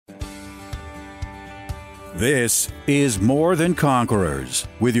This is More Than Conquerors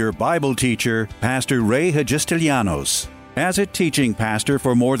with your Bible teacher, Pastor Ray Hagistilianos. As a teaching pastor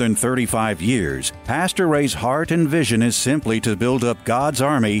for more than 35 years, Pastor Ray's heart and vision is simply to build up God's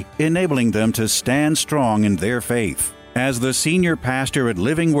army, enabling them to stand strong in their faith. As the senior pastor at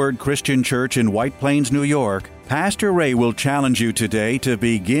Living Word Christian Church in White Plains, New York, Pastor Ray will challenge you today to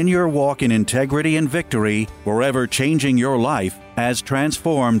begin your walk in integrity and victory, forever changing your life as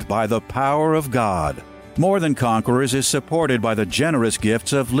transformed by the power of God. More Than Conquerors is supported by the generous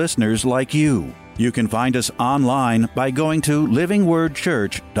gifts of listeners like you. You can find us online by going to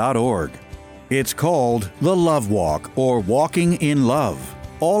livingwordchurch.org. It's called The Love Walk, or Walking in Love,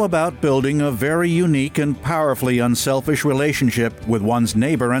 all about building a very unique and powerfully unselfish relationship with one's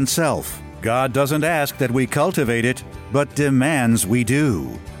neighbor and self. God doesn't ask that we cultivate it, but demands we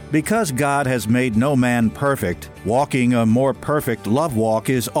do. Because God has made no man perfect, walking a more perfect love walk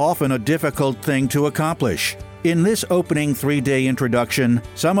is often a difficult thing to accomplish. In this opening 3-day introduction,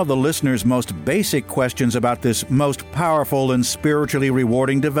 some of the listeners' most basic questions about this most powerful and spiritually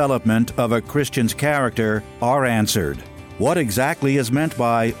rewarding development of a Christian's character are answered. What exactly is meant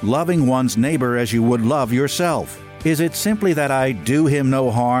by loving one's neighbor as you would love yourself? Is it simply that I do him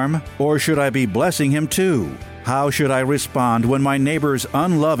no harm, or should I be blessing him too? How should I respond when my neighbor's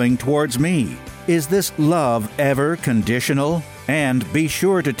unloving towards me? Is this love ever conditional? And be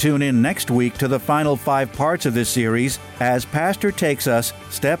sure to tune in next week to the final 5 parts of this series as Pastor takes us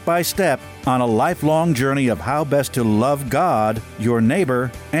step by step on a lifelong journey of how best to love God, your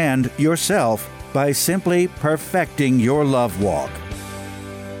neighbor, and yourself by simply perfecting your love walk.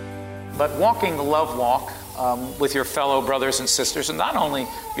 But walking the love walk with your fellow brothers and sisters, and not only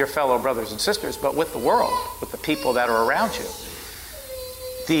your fellow brothers and sisters, but with the world, with the people that are around you.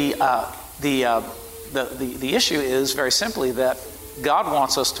 The issue is very simply that God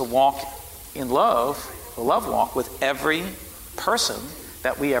wants us to walk in love, the love walk, with every person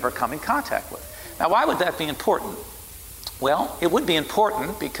that we ever come in contact with. Now, why would that be important? Well, it would be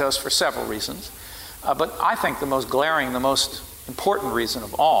important because for several reasons, but I think the most glaring, the most important reason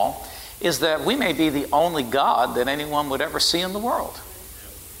of all is that we may be the only God that anyone would ever see in the world.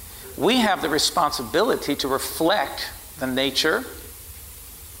 We have the responsibility to reflect the nature,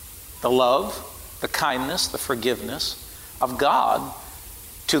 the love, the kindness, the forgiveness of God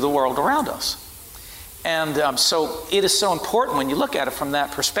to the world around us. And so it is so important when you look at it from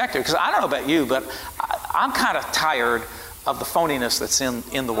that perspective, because I don't know about you, but I'm kind of tired of the phoniness that's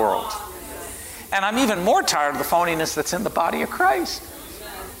in the world. And I'm even more tired of the phoniness that's in the body of Christ.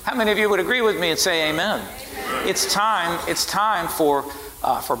 How many of you would agree with me and say amen? It's time for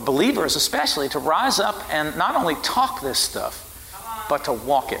believers especially to rise up and not only talk this stuff, but to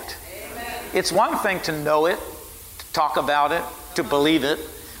walk it. It's one thing to know it, to talk about it, to believe it,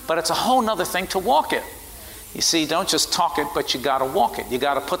 but it's a whole other thing to walk it. You see, don't just talk it, but you got to walk it. You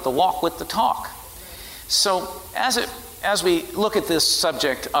got to put the walk with the talk. So as we look at this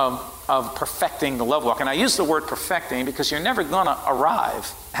subject of perfecting the love walk, and I use the word perfecting because you're never going to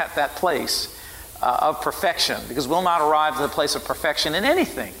arrive at that place of perfection, because we'll not arrive at the place of perfection in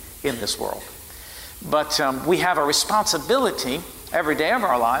anything in this world. But we have a responsibility every day of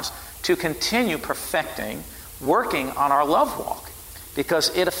our lives to continue perfecting, working on our love walk,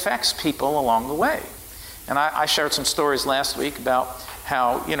 because it affects people along the way. And I shared some stories last week about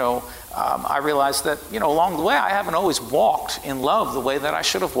how, I realized that, along the way, I haven't always walked in love the way that I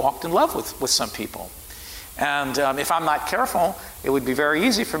should have walked in love with some people. And if I'm not careful, it would be very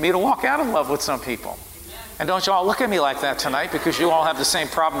easy for me to walk out of love with some people. And don't you all look at me like that tonight, because you all have the same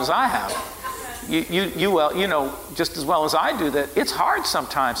problems I have. You know just as well as I do that it's hard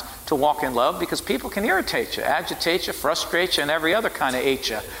sometimes to walk in love because people can irritate you, agitate you, frustrate you, and every other kind of hate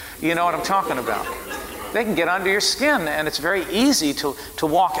you. You know what I'm talking about. They can get under your skin, and it's very easy to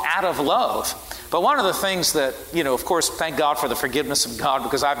walk out of love. But one of the things that, of course, thank God for the forgiveness of God,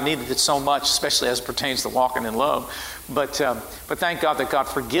 because I've needed it so much, especially as it pertains to walking in love. But thank God that God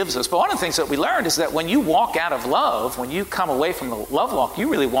forgives us. But one of the things that we learned is that when you walk out of love, when you come away from the love walk, you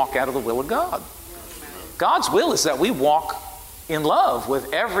really walk out of the will of God. God's will is that we walk in love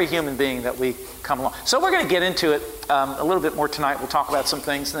with every human being that we come along. So we're going to get into it a little bit more tonight. We'll talk about some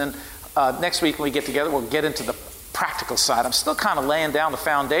things, and then next week when we get together, we'll get into the practical side. I'm still kind of laying down the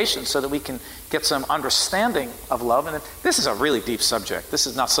foundation so that we can get some understanding of love. And this is a really deep subject. This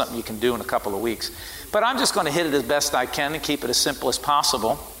is not something you can do in a couple of weeks. But I'm just going to hit it as best I can and keep it as simple as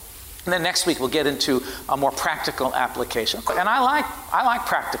possible. And then next week we'll get into a more practical application. And I like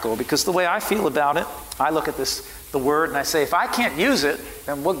practical, because the way I feel about it, I look at this the Word, and I say, if I can't use it,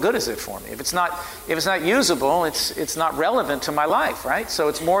 then what good is it for me? If it's not usable, it's not relevant to my life, right? So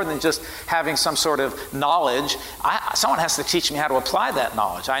it's more than just having some sort of knowledge. Someone has to teach me how to apply that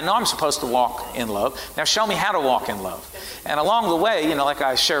knowledge. I know I'm supposed to walk in love. Now show me how to walk in love. And along the way, like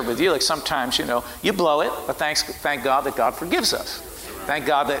I shared with you, like sometimes, you blow it, but thank God that God forgives us. Thank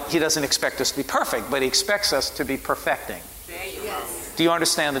God that He doesn't expect us to be perfect, but He expects us to be perfecting. Yes. Do you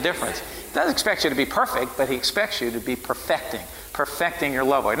understand the difference? He doesn't expect you to be perfect, but He expects you to be perfecting your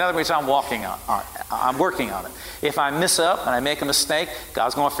love. In other words, I'm working on it. If I mess up and I make a mistake,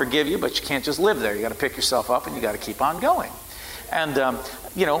 God's going to forgive you, but you can't just live there. You got to pick yourself up and you got to keep on going. And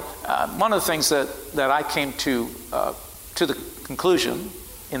one of the things that I came to the conclusion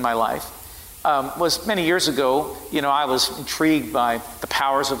in my life was many years ago. I was intrigued by the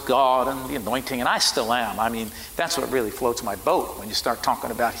powers of God and the anointing, and I still am. I mean, that's what really floats my boat when you start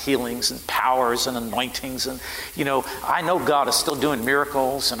talking about healings and powers and anointings. And, I know God is still doing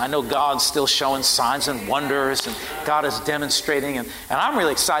miracles, and I know God's still showing signs and wonders, and God is demonstrating, and I'm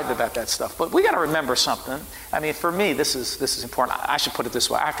really excited about that stuff. But we got to remember something. I mean, for me, this is important. I should put it this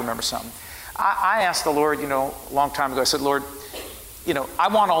way. I have to remember something. I asked the Lord, a long time ago, I said, Lord, I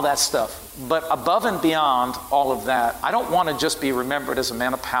want all that stuff. But above and beyond all of that, I don't want to just be remembered as a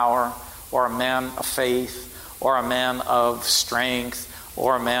man of power or a man of faith or a man of strength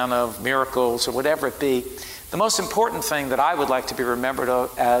or a man of miracles or whatever it be. The most important thing that I would like to be remembered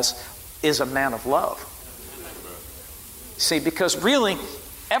as is a man of love. See, because really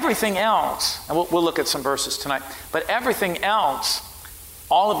everything else, and we'll look at some verses tonight, but everything else,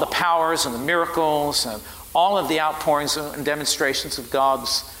 all of the powers and the miracles and all of the outpourings and demonstrations of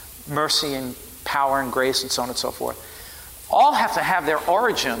God's mercy and power and grace and so on and so forth, all have to have their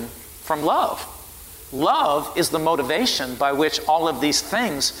origin from love. Love is the motivation by which all of these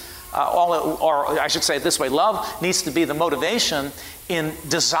things, or I should say it this way, love needs to be the motivation in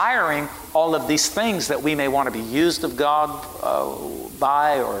desiring all of these things that we may want to be used of God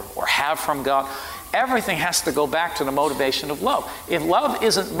by or have from God. Everything has to go back to the motivation of love. If love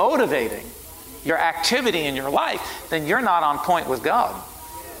isn't motivating your activity in your life, then you're not on point with God.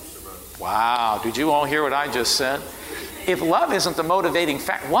 Wow, did you all hear what I just said? If love isn't the motivating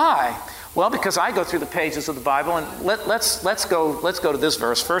fact, why? Well, because I go through the pages of the Bible, and let's go to this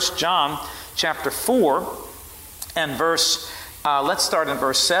verse, 1 John chapter 4 and let's start in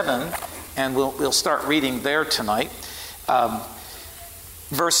verse 7, and we'll start reading there tonight.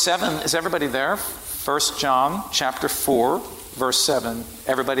 Verse 7, is everybody there? 1 John chapter 4, verse 7.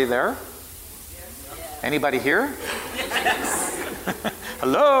 Everybody there? Anybody here?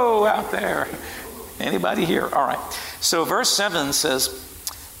 Hello out there. Anybody here? All right. So verse 7 says,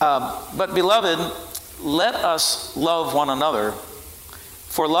 but beloved, let us love one another,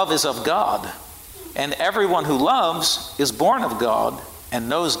 for love is of God, and everyone who loves is born of God and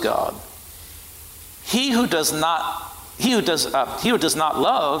knows God. He who does not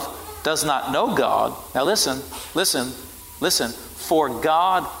love does not know God. Now listen, for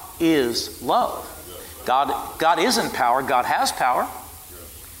God is love. God isn't power. God has power.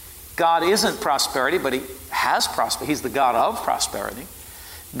 God isn't prosperity, but He has prosperity. He's the God of prosperity.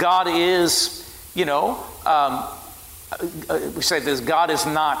 God is, we say this, God is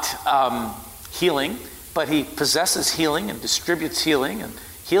not healing, but He possesses healing and distributes healing and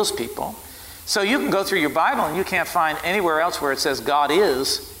heals people. So you can go through your Bible and you can't find anywhere else where it says God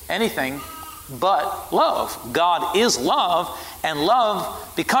is anything but love. God is love, and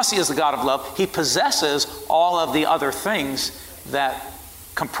love, because He is the God of love, He possesses all of the other things that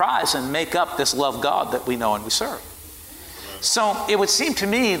comprise and make up this love God that we know and we serve. So it would seem to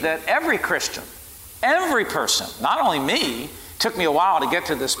me that every Christian, every person, not only me, took me a while to get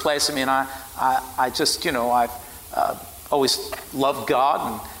to this place. I mean, I just, I've always loved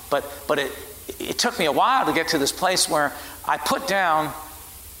God, but it took me a while to get to this place where I put down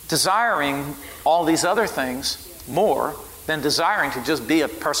desiring all these other things more than desiring to just be a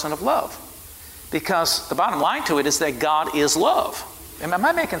person of love. Because the bottom line to it is that God is love. Am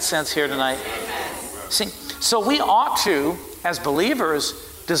I making sense here tonight? See, so we ought to, as believers,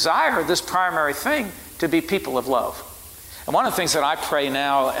 desire this primary thing, to be people of love. And one of the things that I pray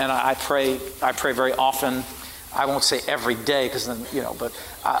now, and I pray very often, I won't say every day, because then, but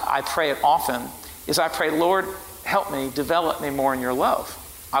I pray it often, is I pray, Lord, help me, develop me more in your love.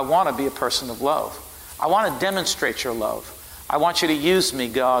 I want to be a person of love. I want to demonstrate your love. I want you to use me,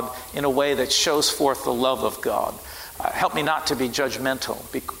 God, in a way that shows forth the love of God. Help me not to be judgmental,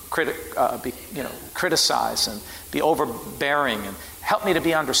 criticize, and be overbearing, and Help me to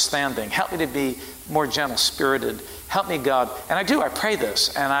be understanding. Help me to be more gentle-spirited. Help me, God. And I pray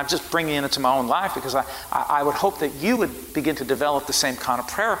this, and I'm just bringing it into my own life because I would hope that you would begin to develop the same kind of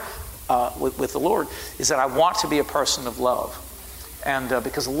prayer with the Lord, is that I want to be a person of love. And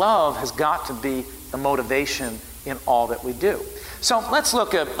because love has got to be the motivation in all that we do. So let's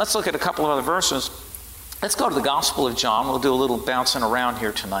look at a couple of other verses. Let's go to the Gospel of John. We'll do a little bouncing around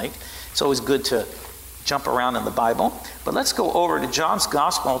here tonight. It's always good to jump around in the Bible. But let's go over to John's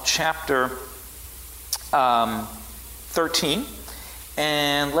Gospel, chapter 13.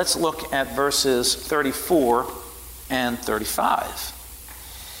 And let's look at verses 34 and 35.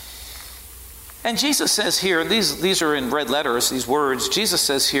 And Jesus says here, these are in red letters, these words. Jesus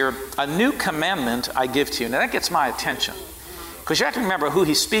says here, "A new commandment I give to you." Now that gets my attention, because you have to remember who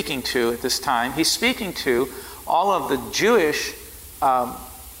he's speaking to at this time. He's speaking to all of the Jewish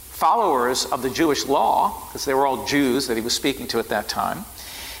followers of the Jewish law, because they were all Jews that he was speaking to at that time.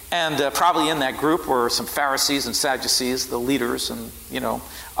 And probably in that group were some Pharisees and Sadducees, the leaders and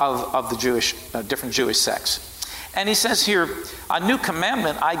of the Jewish different Jewish sects. And he says here, "A new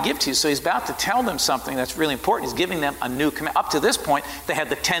commandment I give to you." So he's about to tell them something that's really important. He's giving them a new commandment. Up to this point, they had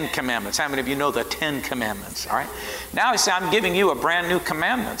the 10 commandments. How many of you know the 10 commandments? All right. Now he says, "I'm giving you a brand new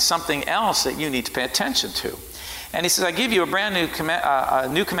commandment, something else that you need to pay attention to." And he says, "I give you a brand new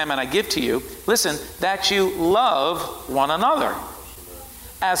commandment I give to you. Listen, that you love one another.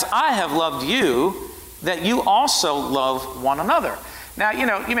 As I have loved you, that you also love one another." Now,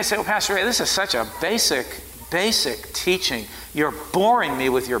 you may say, "Well, Pastor Ray, this is such a basic teaching. You're boring me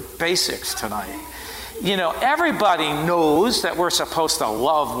with your basics tonight." Everybody knows that we're supposed to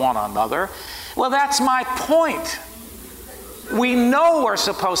love one another. Well, that's my point. We know we're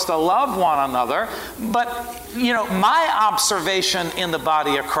supposed to love one another, but, my observation in the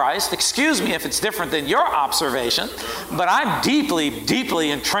body of Christ, excuse me if it's different than your observation, but I'm deeply,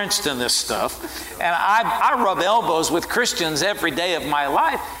 deeply entrenched in this stuff, and I rub elbows with Christians every day of my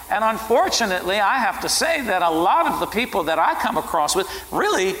life, and unfortunately, I have to say that a lot of the people that I come across with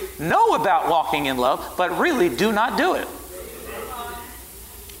really know about walking in love, but really do not do it.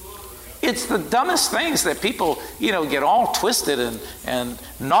 It's the dumbest things that people, get all twisted and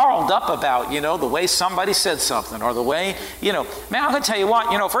gnarled up about, the way somebody said something or the way, man, I'm going to tell you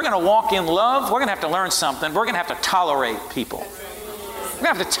what, if we're going to walk in love, we're going to have to learn something. We're going to have to tolerate people. We're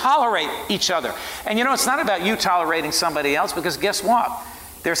going to have to tolerate each other. And it's not about you tolerating somebody else, because guess what?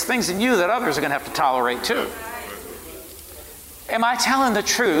 There's things in you that others are going to have to tolerate too. Am I telling the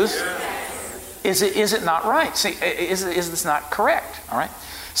truth? Is it not right? See, is this not correct? All right.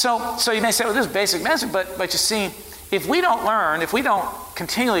 So you may say, well, this is a basic message, but you see, if we don't learn, if we don't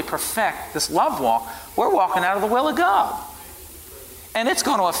continually perfect this love walk, we're walking out of the will of God. And it's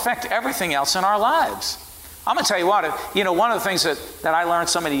going to affect everything else in our lives. I'm going to tell you what, one of the things that I learned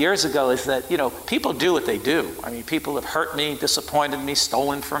so many years ago is that, people do what they do. I mean, people have hurt me, disappointed me,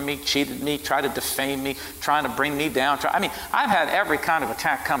 stolen from me, cheated me, tried to defame me, trying to bring me down. I've had every kind of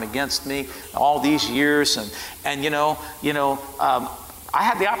attack come against me all these years, I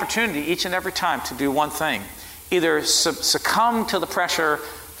had the opportunity each and every time to do one thing. Either succumb to the pressure,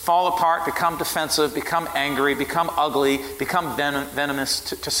 fall apart, become defensive, become angry, become ugly, become venomous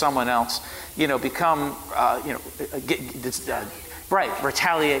to someone else,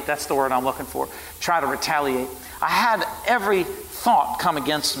 retaliate, that's the word I'm looking for. Try to retaliate. I had every thought come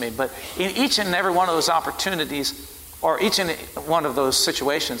against me, but in each and every one of those opportunities, or each and one of those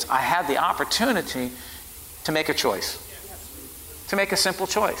situations, I had the opportunity to make a choice. To make a simple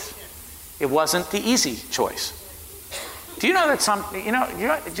choice. It wasn't the easy choice. Do you know that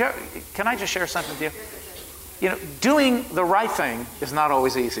can I just share something with you? Doing the right thing is not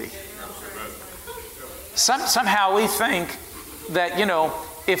always easy. Somehow we think that,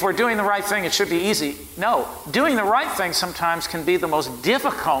 if we're doing the right thing, it should be easy. No, doing the right thing sometimes can be the most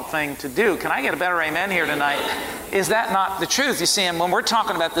difficult thing to do. Can I get a better amen here tonight? Is that not the truth? You see, and when we're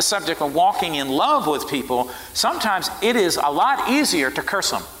talking about the subject of walking in love with people, sometimes it is a lot easier to curse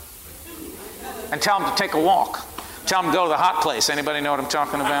them and tell them to take a walk. Tell them to go to the hot place. Anybody know what I'm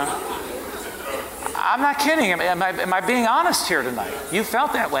talking about? I'm not kidding. Am I being honest here tonight? You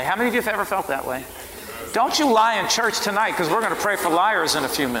felt that way. How many of you have ever felt that way? Don't you lie in church tonight, because we're going to pray for liars in a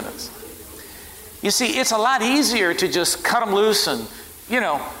few minutes. You see, it's a lot easier to just cut them loose and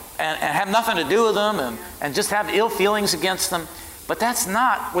have nothing to do with them and just have ill feelings against them. But that's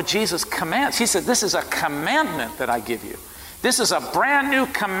not what Jesus commands. He said, this is a commandment that I give you. This is a brand new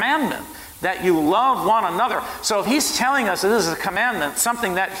commandment, that you love one another. So if he's telling us that this is a commandment,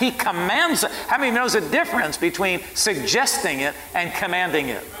 something that he commands, how many knows the difference between suggesting it and commanding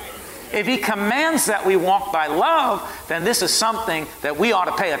it? If he commands that we walk by love, then this is something that we ought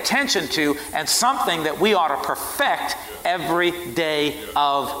to pay attention to and something that we ought to perfect every day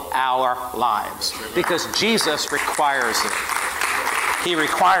of our lives. Because Jesus requires it. He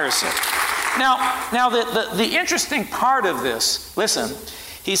requires it. Now the interesting part of this, listen,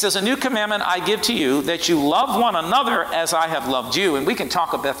 he says, a new commandment I give to you, that you love one another as I have loved you. And we can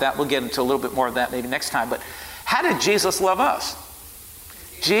talk about that. We'll get into a little bit more of that maybe next time. But how did Jesus love us?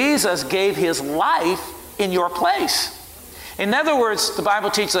 Jesus gave his life in your place. In other words, the Bible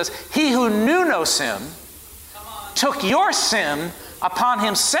teaches us, he who knew no sin took your sin upon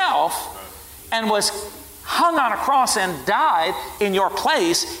himself and was hung on a cross and died in your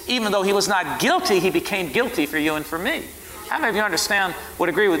place. Even though he was not guilty, he became guilty for you and for me. How many of you understand, would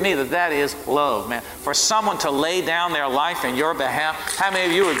agree with me that that is love, man? For someone to lay down their life in your behalf, how many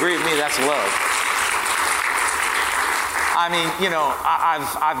of you agree with me that's love? I mean, you know,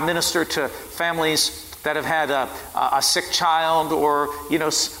 I've ministered to families that have had a sick child, or, you know,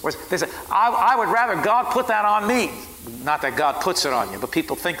 or they say, I would rather God put that on me. Not that God puts it on you, but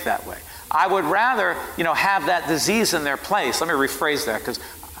people think that way. I would rather, you know, have that disease in their place. Let me rephrase that, because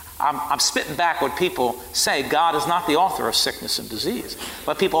I'm spitting back what people say. God is not the author of sickness and disease.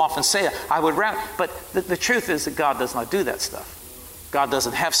 But people often say, I would rather. But the truth is that God does not do that stuff. God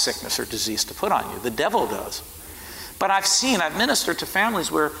doesn't have sickness or disease to put on you. The devil does. But I've ministered to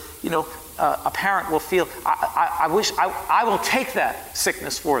families where, you know, a parent will feel, I will take that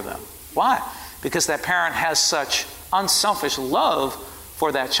sickness for them. Why? Because that parent has such unselfish love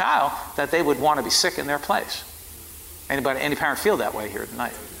for that child that they would want to be sick in their place. Any parent feel that way here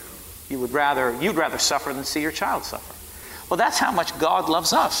tonight? You'd rather suffer than see your child suffer. Well, that's how much God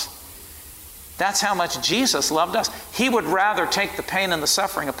loves us. That's how much Jesus loved us. He would rather take the pain and the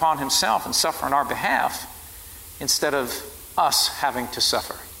suffering upon himself and suffer on our behalf instead of us having to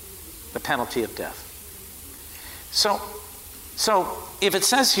suffer the penalty of death. So if it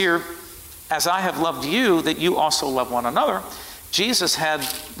says here, as I have loved you, that you also love one another, Jesus had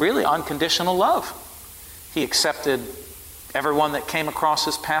really unconditional love. He accepted everyone that came across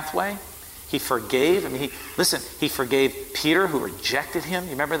his pathway. He forgave. I mean, he forgave Peter, who rejected him.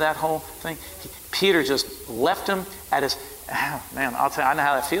 You remember that whole thing? Peter just left him at his, man, I'll tell you, I know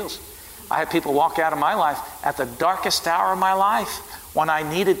how that feels. I had people walk out of my life at the darkest hour of my life when I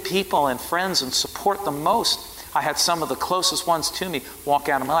needed people and friends and support the most. I had some of the closest ones to me walk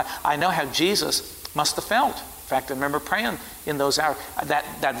out of my life. I know how Jesus must have felt. In fact, I remember praying in those hours.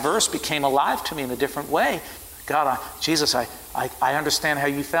 That verse became alive to me in a different way. God, Jesus, I understand how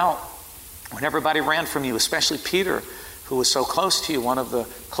you felt when everybody ran from you, especially Peter, who was so close to you, one of the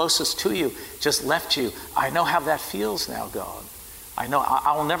closest to you, just left you. I know how that feels now, God. I know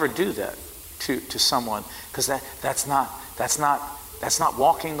I will never do that to someone, because that's not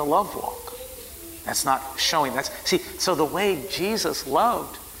walking the love walk. That's not showing. So the way Jesus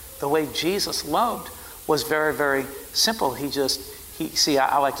loved was very, very simple.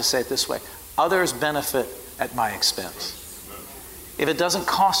 I like to say it this way: others benefit at my expense. If it doesn't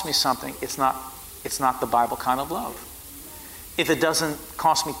cost me something, it's not the Bible kind of love. If it doesn't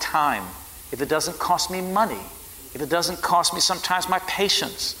cost me time, if it doesn't cost me money, if it doesn't cost me sometimes my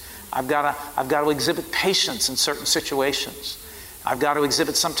patience, I've got to exhibit patience in certain situations. I've got to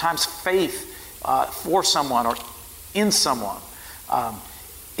exhibit sometimes faith for someone or in someone.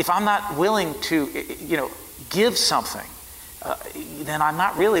 If I'm not willing to, give something, then I'm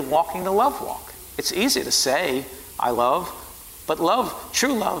not really walking the love walk. It's easy to say I love, but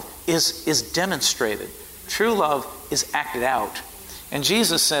true love is demonstrated. True love is acted out. And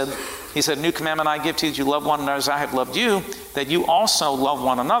Jesus said, he said, new commandment I give to you, that you love one another as I have loved you, that you also love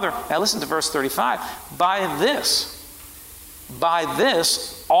one another. Now listen to verse 35. By this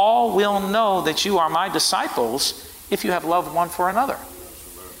all will know that you are my disciples, if you have love one for another.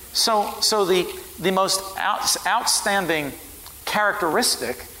 So the most outstanding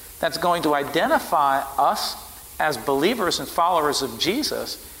characteristic that's going to identify us as believers and followers of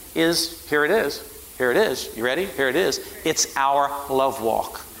Jesus is, here it is. You ready? Here it is. It's our love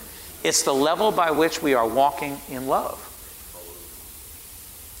walk. It's the level by which we are walking in love.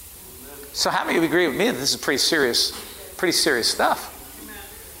 So how many of you agree with me that this is pretty serious stuff?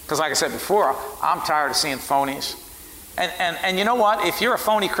 Because like I said before, I'm tired of seeing phonies. And you know what? If you're a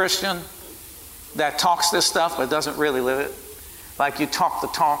phony Christian that talks this stuff but doesn't really live it, like you talk the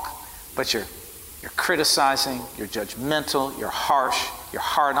talk, but you're criticizing, you're judgmental, you're harsh, you're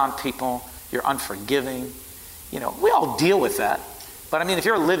hard on people, you're unforgiving. We all deal with that. But I mean, if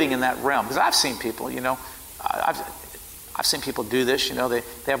you're living in that realm, because I've seen people, I've seen people do this,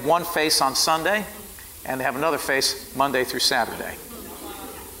 they have one face on Sunday and they have another face Monday through Saturday.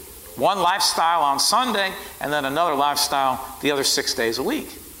 One lifestyle on Sunday and then another lifestyle the other 6 days a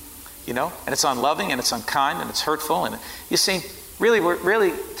week. You know, and it's unloving and it's unkind and it's hurtful. And you see, really,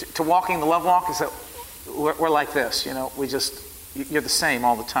 to walking the love walk is that we're like this. You know, you're the same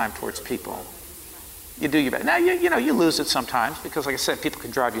all the time towards people. You do your best. Now, you lose it sometimes because, like I said, people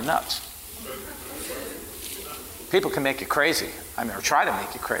can drive you nuts. People can make you crazy. Or try to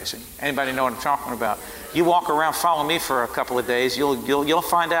make you crazy. Anybody know what I'm talking about? You walk around, follow me for a couple of days, you'll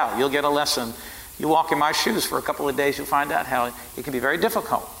find out. You'll get a lesson. You walk in my shoes for a couple of days, you'll find out how it can be very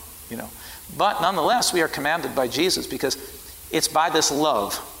difficult. You know, but nonetheless, we are commanded by Jesus because it's by this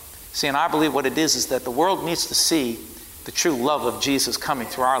love. See, and I believe what it is that the world needs to see the true love of Jesus coming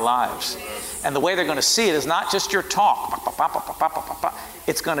through our lives. And the way they're going to see it is not just your talk.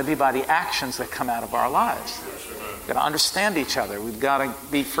 It's going to be by the actions that come out of our lives. We've got to understand each other. We've got to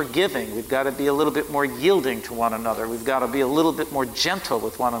be forgiving. We've got to be a little bit more yielding to one another. We've got to be a little bit more gentle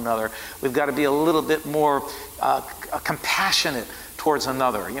with one another. We've got to be a little bit more compassionate towards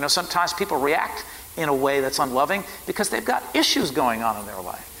another. You know, sometimes people react in a way that's unloving because they've got issues going on in their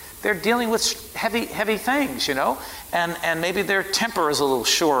life. They're dealing with heavy things, you know, and maybe their temper is a little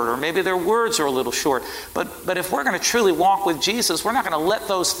short, or maybe their words are a little short. But if we're going to truly walk with Jesus, we're not going to let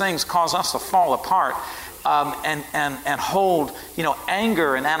those things cause us to fall apart and hold, you know,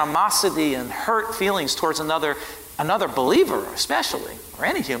 anger and animosity and hurt feelings towards another believer, especially, or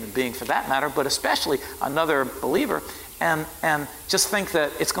any human being for that matter, but especially another believer. And just think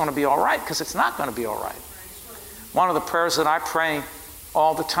that it's going to be all right, because it's not going to be all right. One of the prayers that I pray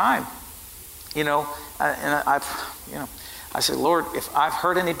all the time, you know, I say, Lord, if I've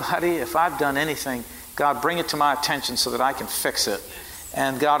hurt anybody, if I've done anything, God, bring it to my attention so that I can fix it.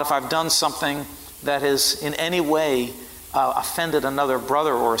 And God, if I've done something that has in any way offended another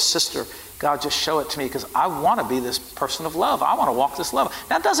brother or a sister, God, just show it to me, because I want to be this person of love. I want to walk this love.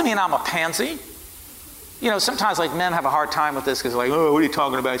 That doesn't mean I'm a pansy. You know, sometimes like men have a hard time with this because like, oh, what are you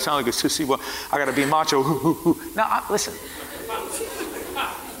talking about? You sound like a sissy. Well, I got to be macho. Now, listen.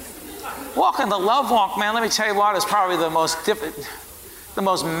 Walking the love walk, man, let me tell you what is probably the most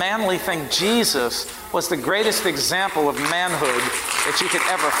manly thing. Jesus was the greatest example of manhood that you could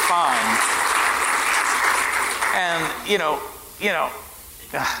ever find. And,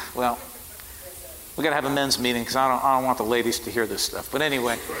 well, we got to have a men's meeting because I don't want the ladies to hear this stuff. But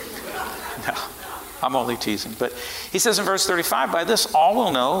anyway, no. I'm only teasing. But he says in verse 35, by this all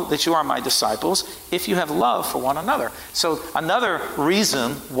will know that you are my disciples if you have love for one another. So another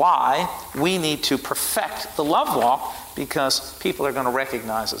reason why we need to perfect the love walk, because people are going to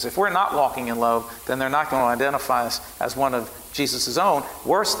recognize us. If we're not walking in love, then they're not going to identify us as one of Jesus' own.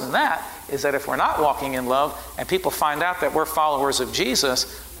 Worse than that is that if we're not walking in love and people find out that we're followers of Jesus,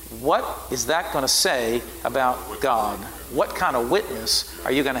 what is that going to say about God? What kind of witness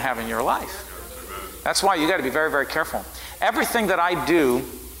are you going to have in your life? That's why you got to be very, very careful. Everything that I do,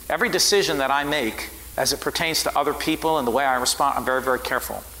 every decision that I make as it pertains to other people and the way I respond, I'm very, very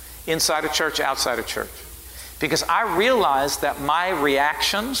careful. Inside of church, outside of church. Because I realize that my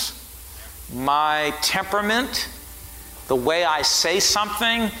reactions, my temperament, the way I say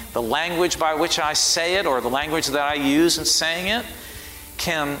something, the language by which I say it, or the language that I use in saying it,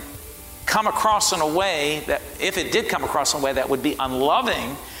 can come across in a way that, if it did come across in a way that would be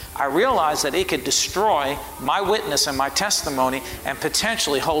unloving, I realize that it could destroy my witness and my testimony and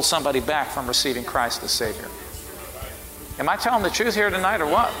potentially hold somebody back from receiving Christ as Savior. Am I telling the truth here tonight or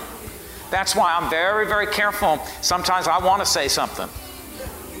what? That's why I'm very, very careful. Sometimes I want to say something.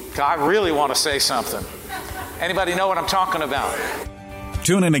 I really want to say something. Anybody know what I'm talking about?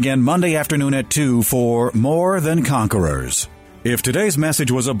 Tune in again Monday afternoon at 2 for More Than Conquerors. If today's message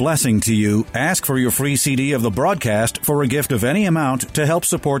was a blessing to you, ask for your free CD of the broadcast for a gift of any amount to help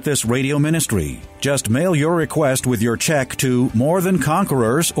support this radio ministry. Just mail your request with your check to More Than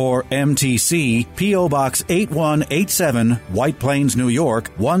Conquerors, or MTC, P.O. Box 8187, White Plains, New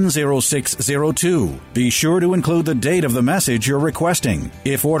York, 10602. Be sure to include the date of the message you're requesting.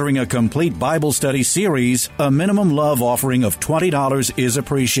 If ordering a complete Bible study series, a minimum love offering of $20 is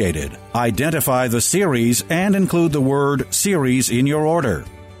appreciated. Identify the series and include the word series in your order.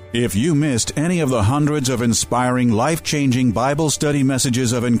 If you missed any of the hundreds of inspiring, life-changing Bible study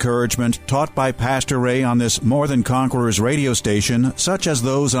messages of encouragement taught by Pastor Ray on this More Than Conquerors radio station, such as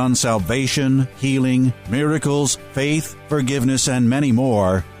those on salvation, healing, miracles, faith, forgiveness, and many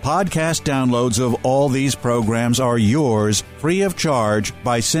more, podcast downloads of all these programs are yours free of charge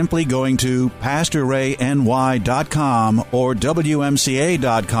by simply going to PastorRayNY.com or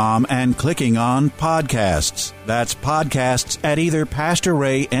WMCA.com and clicking on Podcasts. That's podcasts at either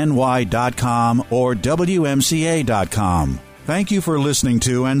PastorRayNY.com or WMCA.com. Thank you for listening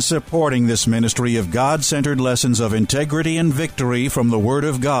to and supporting this ministry of God-centered lessons of integrity and victory from the Word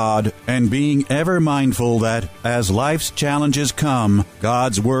of God, and being ever mindful that, as life's challenges come,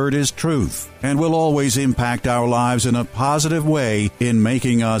 God's Word is truth and will always impact our lives in a positive way in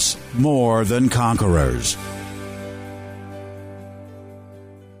making us more than conquerors.